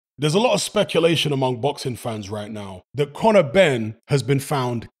There's a lot of speculation among boxing fans right now that Conor Benn has been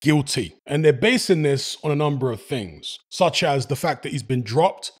found guilty. And they're basing this on a number of things, such as the fact that he's been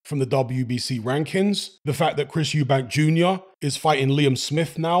dropped from the WBC rankings, the fact that Chris Eubank Jr. is fighting Liam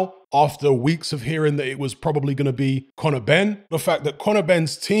Smith now after weeks of hearing that it was probably going to be Conor Benn, the fact that Conor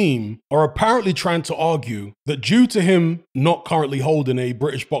Benn's team are apparently trying to argue that due to him not currently holding a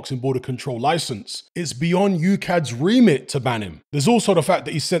British Boxing Board of Control license, it's beyond UKAD's remit to ban him. There's also the fact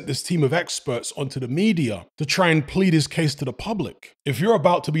that he sent this team of experts onto the media to try and plead his case to the public. If you're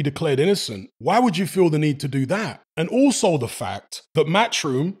about to be declared innocent, why would you feel the need to do that? And also the fact that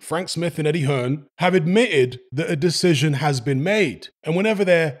Matchroom, Frank Smith and Eddie Hearn have admitted that a decision has been made. And whenever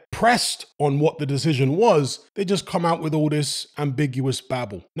they're pressed on what the decision was, they just come out with all this ambiguous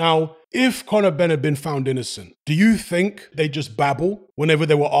babble. Now, if Conor Benn had been found innocent, do you think they just babble whenever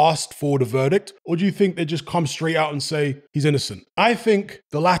they were asked for the verdict? Or do you think they just come straight out and say he's innocent? I think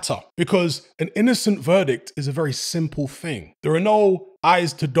the latter, because an innocent verdict is a very simple thing. There are no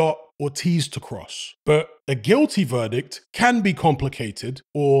I's to dot or T's to cross. But a guilty verdict can be complicated,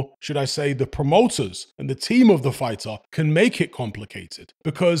 or should I say the promoters and the team of the fighter can make it complicated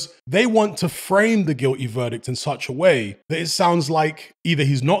because they want to frame the guilty verdict in such a way that it sounds like either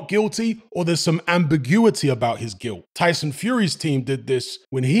he's not guilty or there's some ambiguity about his guilt. Tyson Fury's team did this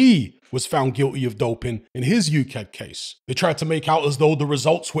when he was found guilty of doping in his UKAD case. They tried to make out as though the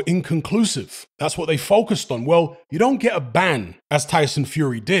results were inconclusive. That's what they focused on. Well, you don't get a ban, as Tyson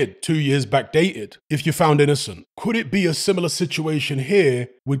Fury did, 2 years backdated, if you're found innocent. Could it be a similar situation here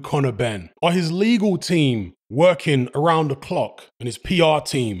with Conor Benn? Are his legal team working around the clock, and his PR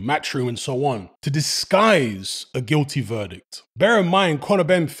team, Matchroom and so on, to disguise a guilty verdict? Bear in mind, Conor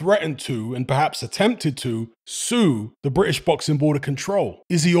Benn threatened to, and perhaps attempted to, sue the British Boxing Board of Control.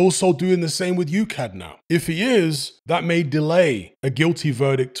 Is he also doing the same with UKAD now? If he is, that may delay a guilty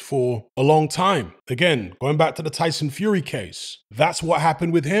verdict for a long time. Again, going back to the Tyson Fury case, that's what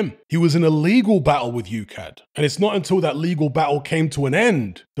happened with him. He was in a legal battle with UKAD. And it's not until that legal battle came to an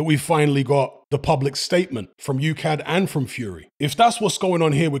end that we finally got the public statement from UKAD and from Fury. If that's what's going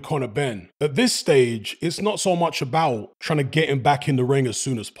on here with Conor Benn, at this stage, it's not so much about trying to get him back in the ring as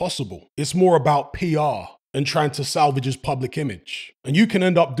soon as possible. It's more about PR and trying to salvage his public image. And you can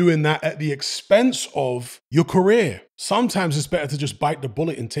end up doing that at the expense of your career. Sometimes it's better to just bite the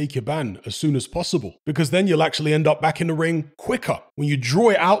bullet and take your ban as soon as possible, because then you'll actually end up back in the ring quicker. When you draw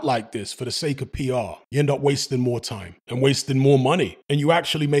it out like this for the sake of PR, you end up wasting more time and wasting more money, and you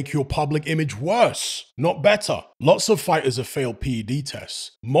actually make your public image worse, not better. Lots of fighters have failed PED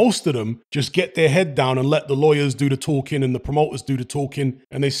tests. Most of them just get their head down and let the lawyers do the talking and the promoters do the talking,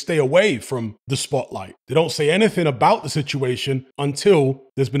 and they stay away from the spotlight. They don't say anything about the situation until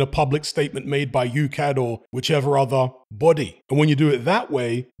there's been a public statement made by UKAD or whichever other body. And when you do it that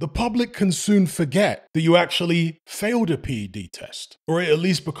way, the public can soon forget that you actually failed a PED test, or it at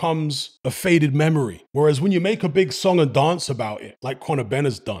least becomes a faded memory. Whereas when you make a big song and dance about it, like Conor Benn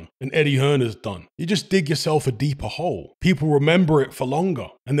has done and Eddie Hearn has done, you just dig yourself a deeper hole. People remember it for longer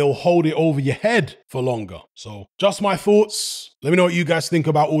and they'll hold it over your head for longer. So just my thoughts. Let me know what you guys think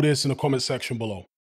about all this in the comment section below.